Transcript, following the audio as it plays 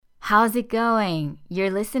How's it going? You're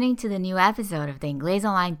listening to the new episode of the Inglés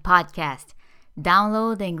Online podcast.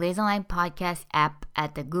 Download the Inglés Online podcast app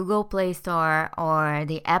at the Google Play Store or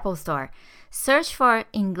the Apple Store. Search for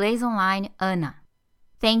Inglés Online Ana.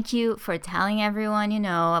 Thank you for telling everyone you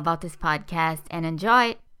know about this podcast and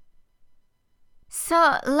enjoy it.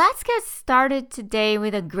 So let's get started today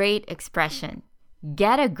with a great expression.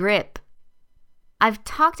 Get a grip. I've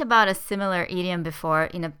talked about a similar idiom before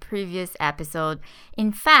in a previous episode.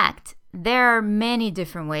 In fact, there are many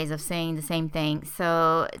different ways of saying the same thing.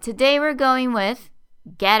 So today we're going with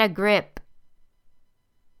get a grip.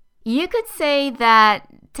 You could say that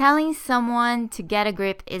telling someone to get a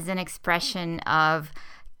grip is an expression of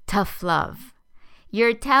tough love.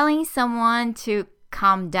 You're telling someone to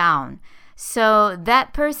calm down. So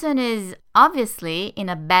that person is obviously in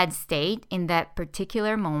a bad state in that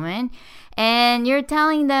particular moment, and you're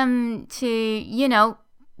telling them to,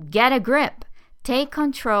 get a grip. Take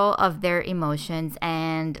control of their emotions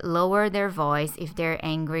and lower their voice if they're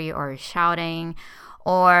angry or shouting,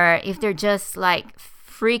 or if they're just like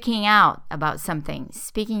freaking out about something,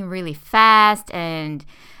 speaking really fast and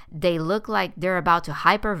they look like they're about to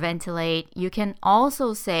hyperventilate. You can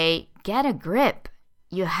also say, get a grip.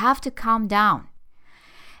 You have to calm down.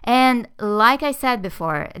 And like I said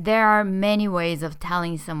before, there are many ways of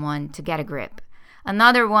telling someone to get a grip.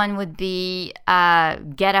 Another one would be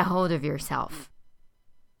get a hold of yourself.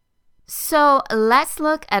 So let's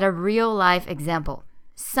look at a real life example.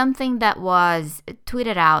 Something that was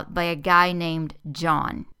tweeted out by a guy named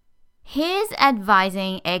John. He's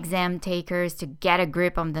advising exam takers to get a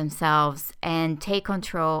grip on themselves and take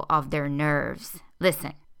control of their nerves.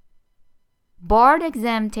 Listen. Board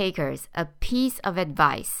exam takers, a piece of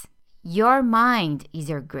advice. Your mind is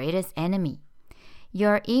your greatest enemy.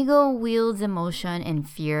 Your ego wields emotion and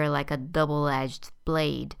fear like a double-edged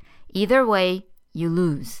blade. Either way, you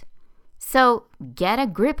lose. So get a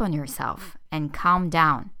grip on yourself and calm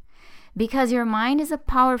down. Because your mind is a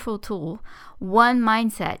powerful tool, one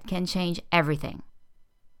mindset can change everything.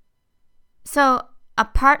 So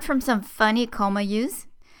apart from some funny comma use,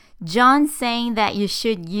 John's saying that you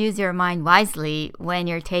should use your mind wisely when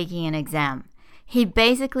you're taking an exam. He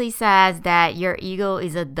basically says that your ego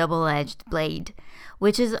is a double-edged blade,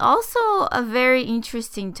 which is also a very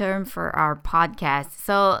interesting term for our podcast.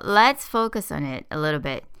 So let's focus on it a little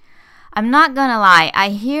bit. I'm not gonna lie, I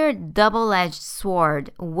hear double-edged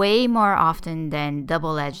sword way more often than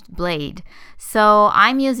double-edged blade. So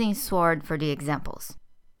I'm using sword for the examples.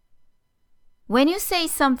 When you say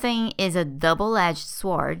something is a double-edged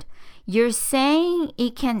sword, you're saying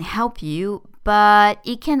it can help you, but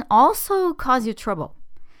it can also cause you trouble.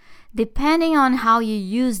 Depending on how you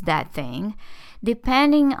use that thing,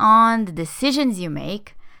 depending on the decisions you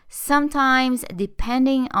make, sometimes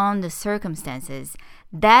depending on the circumstances,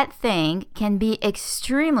 that thing can be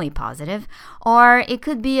extremely positive or it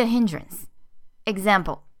could be a hindrance.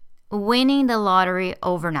 Example, winning the lottery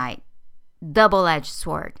overnight. Double-edged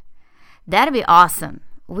sword. That'd be awesome.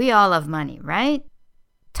 We all love money, right?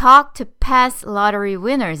 Talk to past lottery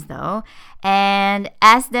winners, though, and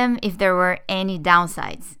ask them if there were any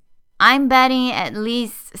downsides. I'm betting at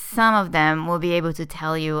least some of them will be able to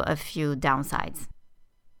tell you a few downsides.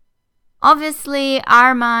 Obviously,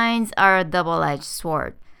 our minds are a double-edged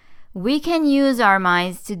sword. We can use our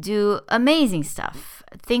minds to do amazing stuff,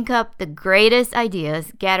 think up the greatest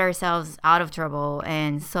ideas, get ourselves out of trouble,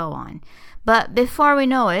 and so on. But before we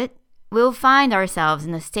know it, we'll find ourselves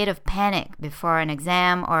in a state of panic before an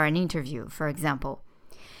exam or an interview, for example.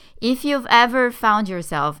 If you've ever found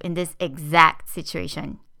yourself in this exact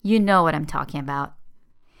situation, you know what I'm talking about.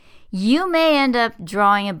 You may end up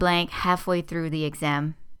drawing a blank halfway through the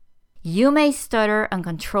exam. You may stutter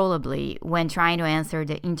uncontrollably when trying to answer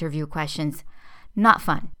the interview questions. Not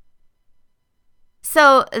fun.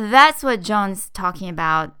 So that's what John's talking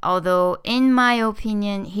about, although in my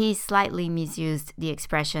opinion, he slightly misused the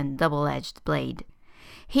expression double-edged blade.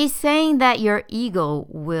 He's saying that your ego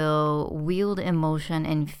will wield emotion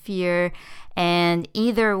and fear, and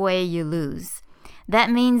either way you lose.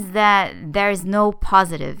 That means that there's no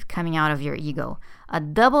positive coming out of your ego. A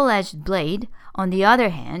double-edged blade, on the other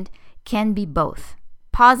hand, can be both,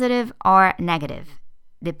 positive or negative,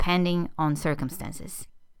 depending on circumstances.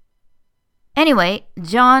 Anyway,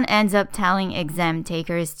 John ends up telling exam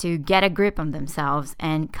takers to get a grip on themselves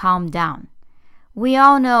and calm down. We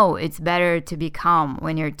all know it's better to be calm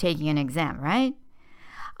when you're taking an exam, right?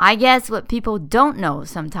 I guess what people don't know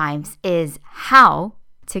sometimes is how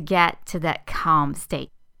to get to that calm state.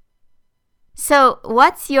 So,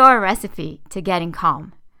 what's your recipe to getting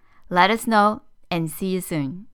calm? Let us know and see you soon.